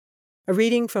A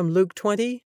reading from Luke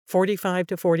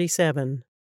 20:45-47.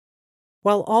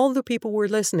 While all the people were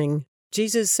listening,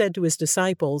 Jesus said to his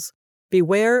disciples,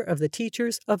 "Beware of the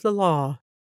teachers of the law.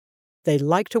 They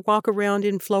like to walk around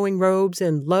in flowing robes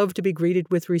and love to be greeted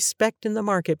with respect in the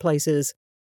marketplaces,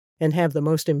 and have the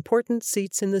most important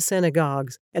seats in the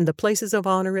synagogues and the places of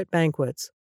honor at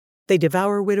banquets. They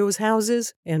devour widows'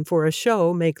 houses and for a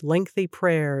show make lengthy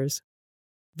prayers.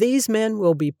 These men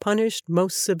will be punished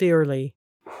most severely."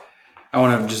 I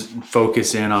want to just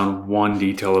focus in on one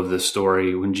detail of this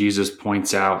story when Jesus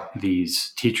points out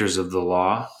these teachers of the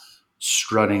law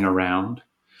strutting around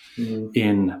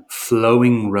in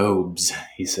flowing robes,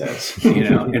 he says,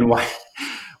 and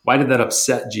why did that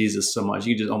upset Jesus so much?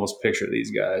 You just almost picture these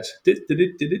guys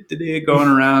going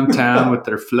around town with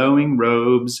their flowing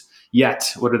robes.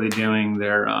 Yet, what are they doing?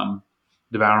 They're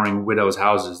devouring widows'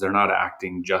 houses. They're not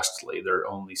acting justly. They're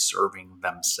only serving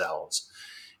themselves.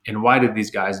 And why did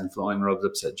these guys in flowing robes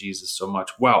upset Jesus so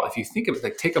much? Well, if you think of it,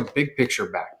 like take a big picture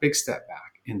back, big step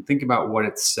back, and think about what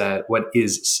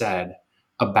is said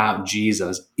about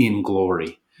Jesus in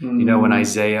glory. Mm-hmm. When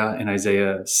in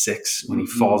Isaiah 6, when he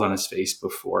falls on his face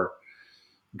before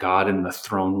God in the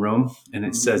throne room, and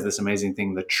it says this amazing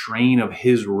thing, the train of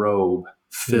his robe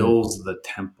fills the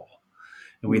temple.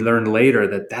 And we learned later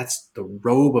that that's the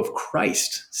robe of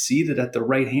Christ seated at the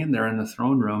right hand there in the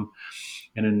throne room.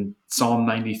 And in Psalm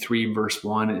 93, verse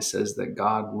 1, it says that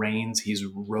God reigns. He's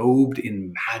robed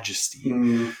in majesty.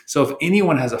 Mm-hmm. So if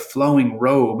anyone has a flowing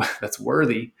robe that's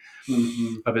worthy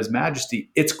of his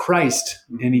majesty, it's Christ.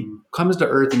 Mm-hmm. And he comes to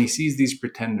earth and he sees these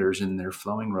pretenders in their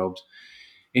flowing robes.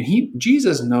 And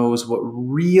Jesus knows what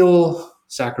real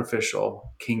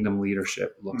sacrificial kingdom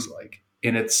leadership looks like.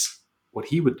 And it's what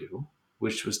he would do,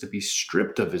 which was to be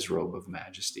stripped of his robe of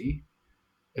majesty,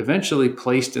 eventually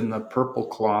placed in the purple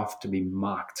cloth to be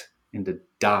mocked and to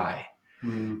die.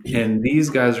 Mm-hmm. And these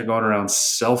guys are going around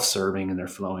self-serving in their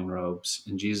flowing robes.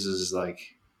 And Jesus is like,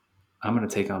 I'm going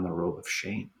to take on the robe of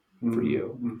shame for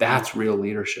you. Mm-hmm. That's real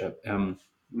leadership.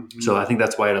 So I think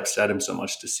that's why it upset him so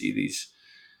much to see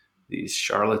these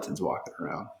charlatans walking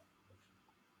around.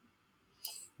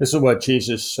 This is what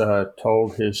Jesus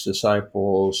told his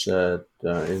disciples in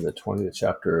the 20th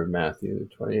chapter of Matthew, the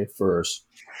 28th verse.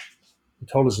 He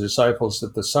told his disciples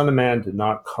that the Son of Man did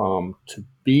not come to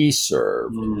be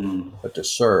served, but to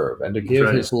serve, and to give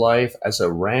his life as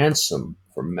a ransom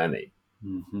for many.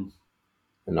 Mm-hmm.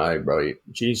 And I wrote,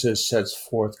 Jesus sets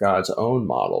forth God's own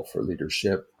model for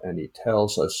leadership, and he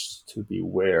tells us to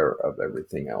beware of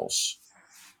everything else.